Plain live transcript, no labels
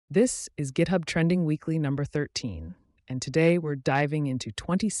This is GitHub Trending Weekly number 13, and today we're diving into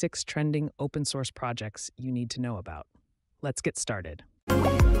 26 trending open source projects you need to know about. Let's get started.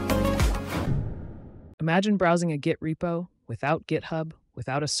 Imagine browsing a Git repo without GitHub,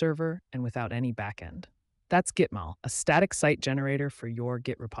 without a server, and without any backend. That's Gitmal, a static site generator for your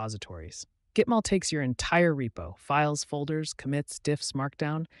Git repositories. Gitmal takes your entire repo, files, folders, commits, diffs,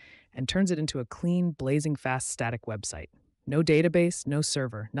 markdown, and turns it into a clean, blazing fast static website. No database, no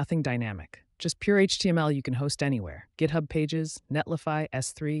server, nothing dynamic. Just pure HTML you can host anywhere. GitHub pages, Netlify,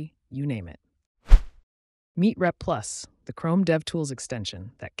 S3, you name it. Meet Rep Plus, the Chrome DevTools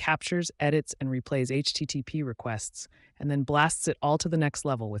extension that captures, edits, and replays HTTP requests and then blasts it all to the next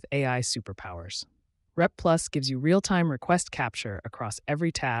level with AI superpowers. Rep Plus gives you real-time request capture across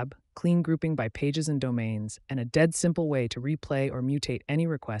every tab, clean grouping by pages and domains, and a dead simple way to replay or mutate any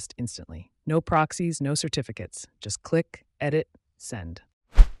request instantly. No proxies, no certificates. Just click, edit, send.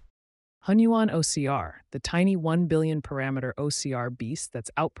 HunyuanOCR, the tiny 1 billion parameter OCR beast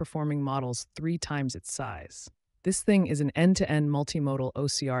that's outperforming models 3 times its size. This thing is an end-to-end multimodal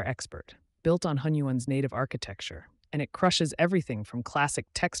OCR expert, built on Hunyuan's native architecture, and it crushes everything from classic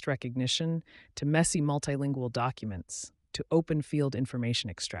text recognition to messy multilingual documents to open field information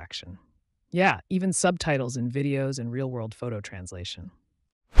extraction. Yeah, even subtitles in videos and real-world photo translation.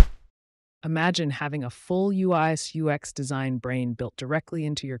 Imagine having a full UI/UX design brain built directly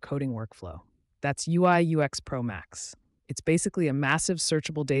into your coding workflow. That's UI/UX Pro Max. It's basically a massive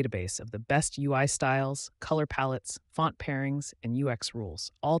searchable database of the best UI styles, color palettes, font pairings, and UX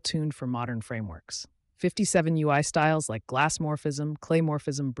rules, all tuned for modern frameworks. 57 UI styles like glassmorphism,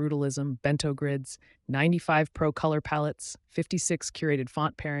 claymorphism, brutalism, bento grids, 95 pro color palettes, 56 curated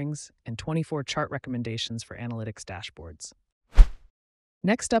font pairings, and 24 chart recommendations for analytics dashboards.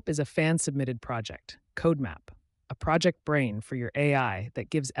 Next up is a fan-submitted project, codemap, a project brain for your AI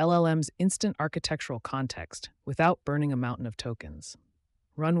that gives LLMs instant architectural context without burning a mountain of tokens.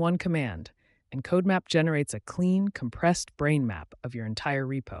 Run one command, and codemap generates a clean, compressed brain map of your entire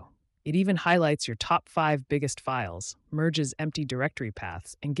repo. It even highlights your top 5 biggest files, merges empty directory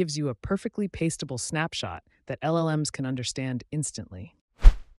paths, and gives you a perfectly pastable snapshot that LLMs can understand instantly.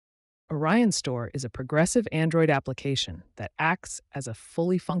 OrionStore is a progressive Android application that acts as a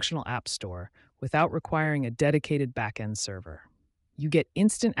fully functional app store without requiring a dedicated backend server. You get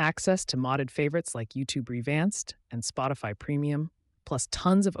instant access to modded favorites like YouTube Revanced and Spotify Premium, plus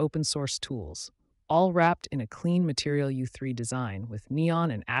tons of open source tools, all wrapped in a clean Material U3 design with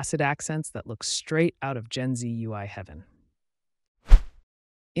neon and acid accents that look straight out of Gen Z UI heaven.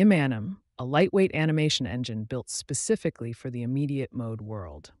 ImAnim, a lightweight animation engine built specifically for the immediate mode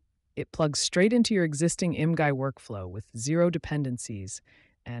world. It plugs straight into your existing ImGuy workflow with 0 dependencies,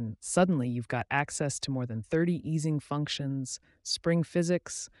 and suddenly you've got access to more than 30 easing functions, spring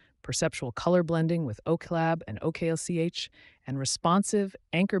physics, perceptual color blending with OCLab and OKLCH, and responsive,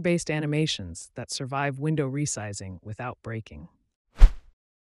 anchor-based animations that survive window resizing without breaking.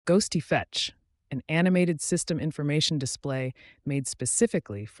 GhosttyFetch, an animated system information display made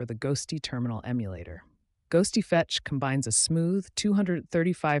specifically for the Ghosty terminal emulator. GhosttyFetch combines a smooth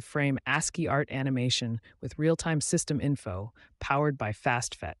 235-frame ASCII art animation with real-time system info powered by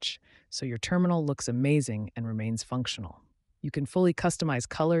FastFetch, so your terminal looks amazing and remains functional. You can fully customize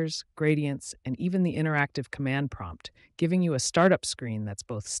colors, gradients, and even the interactive command prompt, giving you a startup screen that's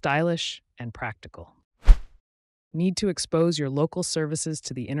both stylish and practical. Need to expose your local services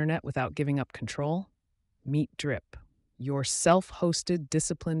to the internet without giving up control? Meet Drip, your self-hosted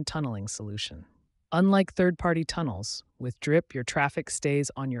disciplined tunneling solution. Unlike third-party tunnels, with Drip, your traffic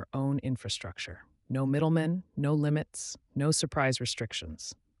stays on your own infrastructure. No middlemen, no limits, no surprise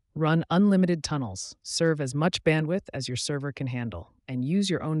restrictions. Run unlimited tunnels, serve as much bandwidth as your server can handle, and use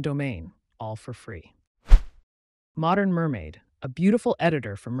your own domain, all for free. Modern Mermaid, a beautiful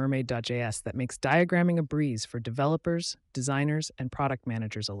editor for mermaid.js that makes diagramming a breeze for developers, designers, and product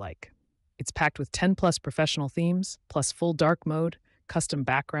managers alike. It's packed with 10-plus professional themes, plus full dark mode, custom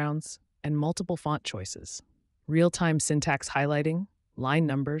backgrounds, and multiple font choices. Real-time syntax highlighting, line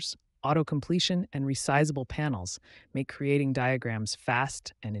numbers, auto-completion, and resizable panels make creating diagrams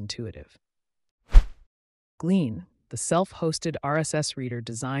fast and intuitive. Glean, the self-hosted RSS reader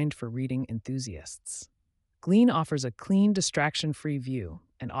designed for reading enthusiasts. Glean offers a clean, distraction-free view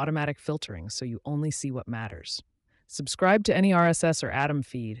and automatic filtering so you only see what matters. Subscribe to any RSS or Atom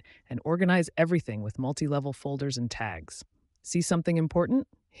feed and organize everything with multi-level folders and tags. See something important?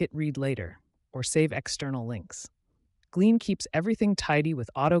 Hit read later, or save external links. Glean keeps everything tidy with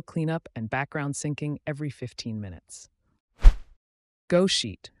auto cleanup and background syncing every 15 minutes.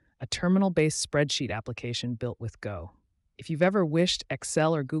 GoSheet, a terminal-based spreadsheet application built with Go. If you've ever wished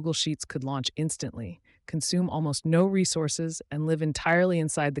Excel or Google Sheets could launch instantly, consume almost no resources, and live entirely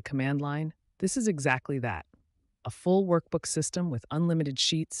inside the command line, this is exactly that. A full workbook system with unlimited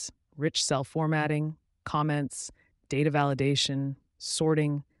sheets, rich cell formatting, comments, data validation,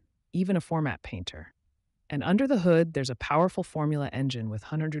 sorting, even a format painter. And under the hood, there's a powerful formula engine with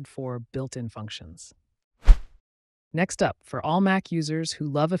 104 built-in functions. Next up, for all Mac users who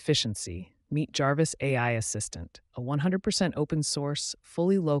love efficiency, meet Jarvis AI Assistant, a 100% open source,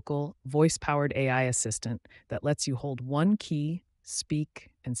 fully local, voice-powered AI assistant that lets you hold one key, speak,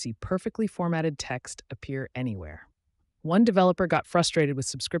 and see perfectly formatted text appear anywhere. One developer got frustrated with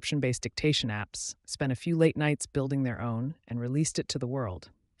subscription-based dictation apps, spent a few late nights building their own, and released it to the world.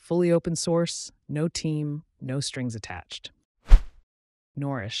 Fully open source, no team, no strings attached.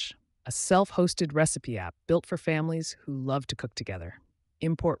 Norish, a self-hosted recipe app built for families who love to cook together.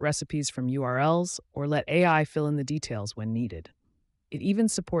 Import recipes from URLs or let AI fill in the details when needed. It even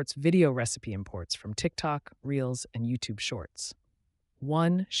supports video recipe imports from TikTok, Reels, and YouTube Shorts.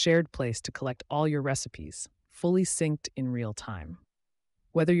 One shared place to collect all your recipes, fully synced in real time.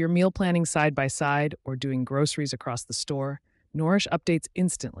 Whether you're meal planning side by side or doing groceries across the store, Norish updates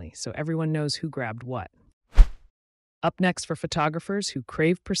instantly so everyone knows who grabbed what. Up next for photographers who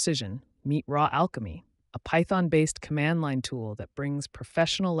crave precision, meet Raw Alchemy, a Python-based command line tool that brings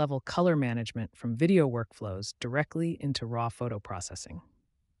professional-level color management from video workflows directly into raw photo processing.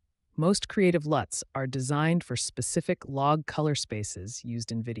 Most creative LUTs are designed for specific log color spaces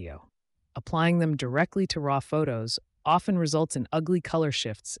used in video. Applying them directly to raw photos often results in ugly color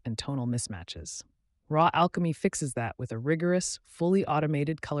shifts and tonal mismatches. Raw Alchemy fixes that with a rigorous, fully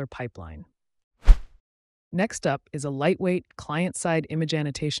automated color pipeline. Next up is a lightweight, client-side image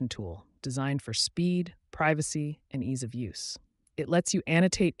annotation tool designed for speed, privacy, and ease of use. It lets you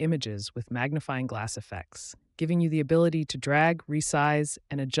annotate images with magnifying glass effects, giving you the ability to drag, resize,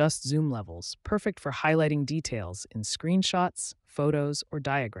 and adjust zoom levels, perfect for highlighting details in screenshots, photos, or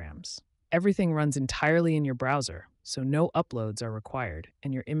diagrams. Everything runs entirely in your browser, so no uploads are required,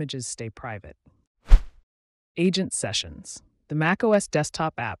 and your images stay private. Agent Sessions, the macOS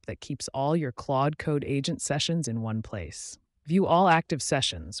desktop app that keeps all your Claude Code agent sessions in one place. View all active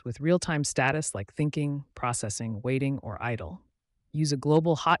sessions with real-time status like thinking, processing, waiting, or idle. Use a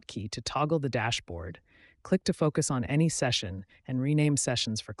global hotkey to toggle the dashboard, click to focus on any session, and rename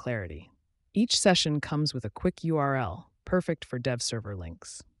sessions for clarity. Each session comes with a quick URL, perfect for dev server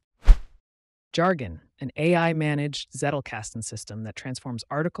links. Jargon, an AI-managed Zettelkasten system that transforms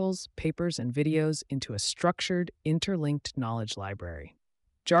articles, papers, and videos into a structured, interlinked knowledge library.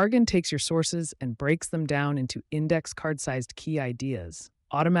 Jargon takes your sources and breaks them down into index card-sized key ideas,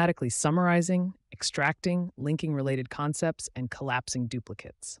 automatically summarizing, extracting, linking related concepts, and collapsing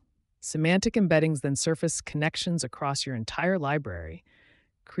duplicates. Semantic embeddings then surface connections across your entire library,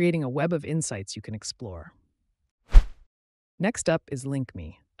 creating a web of insights you can explore. Next up is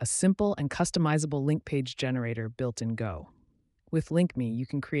linkme, a simple and customizable link page generator built in Go. With linkme, you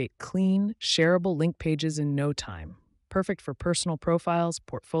can create clean, shareable link pages in no time, perfect for personal profiles,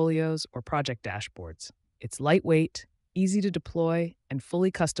 portfolios, or project dashboards. It's lightweight, easy to deploy, and fully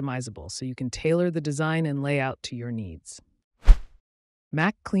customizable so you can tailor the design and layout to your needs.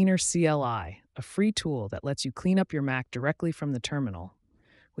 Mac Cleaner CLI, a free tool that lets you clean up your Mac directly from the terminal.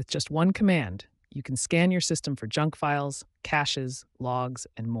 With just one command, you can scan your system for junk files, caches, logs,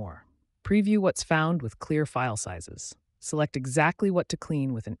 and more. Preview what's found with clear file sizes. Select exactly what to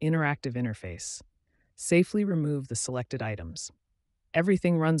clean with an interactive interface. Safely remove the selected items.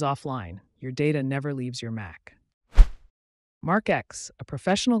 Everything runs offline. Your data never leaves your Mac. MarkX, a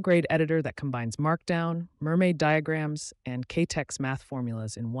professional-grade editor that combines Markdown, mermaid diagrams, and KTeX math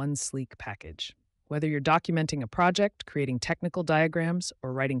formulas in one sleek package. Whether you're documenting a project, creating technical diagrams,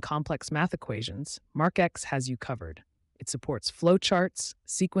 or writing complex math equations, MarkX has you covered. It supports flowcharts,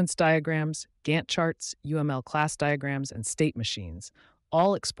 sequence diagrams, Gantt charts, UML class diagrams, and state machines,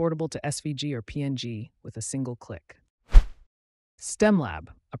 all exportable to SVG or PNG with a single click. StemLab,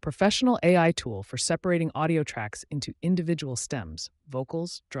 a professional AI tool for separating audio tracks into individual stems,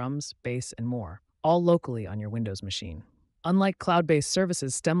 vocals, drums, bass, and more, all locally on your Windows machine. Unlike cloud-based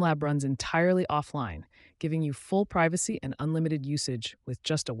services, StemLab runs entirely offline, giving you full privacy and unlimited usage with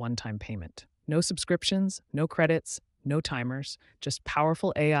just a one-time payment. No subscriptions, no credits, no timers, just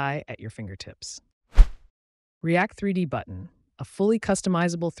powerful AI at your fingertips. React 3D Button, a fully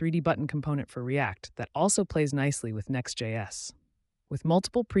customizable 3D button component for React that also plays nicely with Next.js. With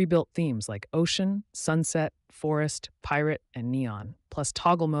multiple pre-built themes like ocean, sunset, forest, pirate, and neon, plus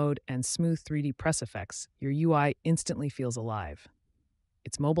toggle mode and smooth 3D press effects, your UI instantly feels alive.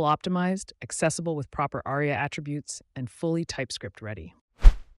 It's mobile optimized, accessible with proper ARIA attributes, and fully TypeScript ready.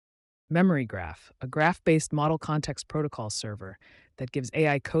 MemoryGraph, a graph-based model context protocol server that gives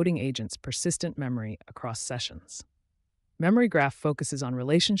AI coding agents persistent memory across sessions. MemoryGraph focuses on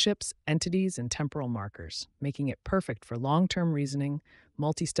relationships, entities, and temporal markers, making it perfect for long-term reasoning,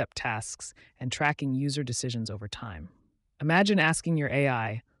 multi-step tasks, and tracking user decisions over time. Imagine asking your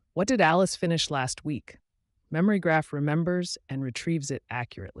AI, "What did Alice finish last week?" MemoryGraph remembers and retrieves it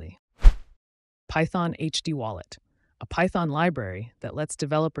accurately. python-hdwallet, a Python library that lets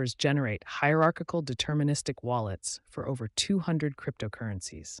developers generate hierarchical deterministic wallets for over 200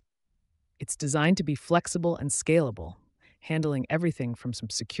 cryptocurrencies. It's designed to be flexible and scalable, handling everything from some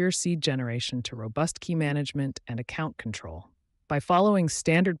secure seed generation to robust key management and account control. By following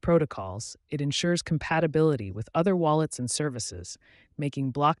standard protocols, it ensures compatibility with other wallets and services,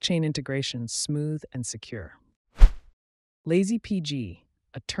 making blockchain integration smooth and secure. lazypg,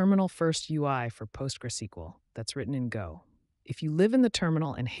 a terminal-first UI for PostgreSQL that's written in Go. If you live in the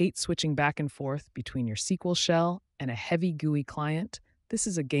terminal and hate switching back and forth between your SQL shell and a heavy GUI client, this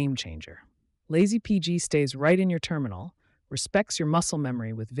is a game changer. lazypg stays right in your terminal, respects your muscle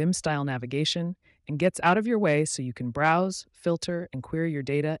memory with Vim-style navigation, and gets out of your way so you can browse, filter, and query your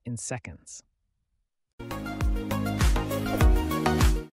data in seconds.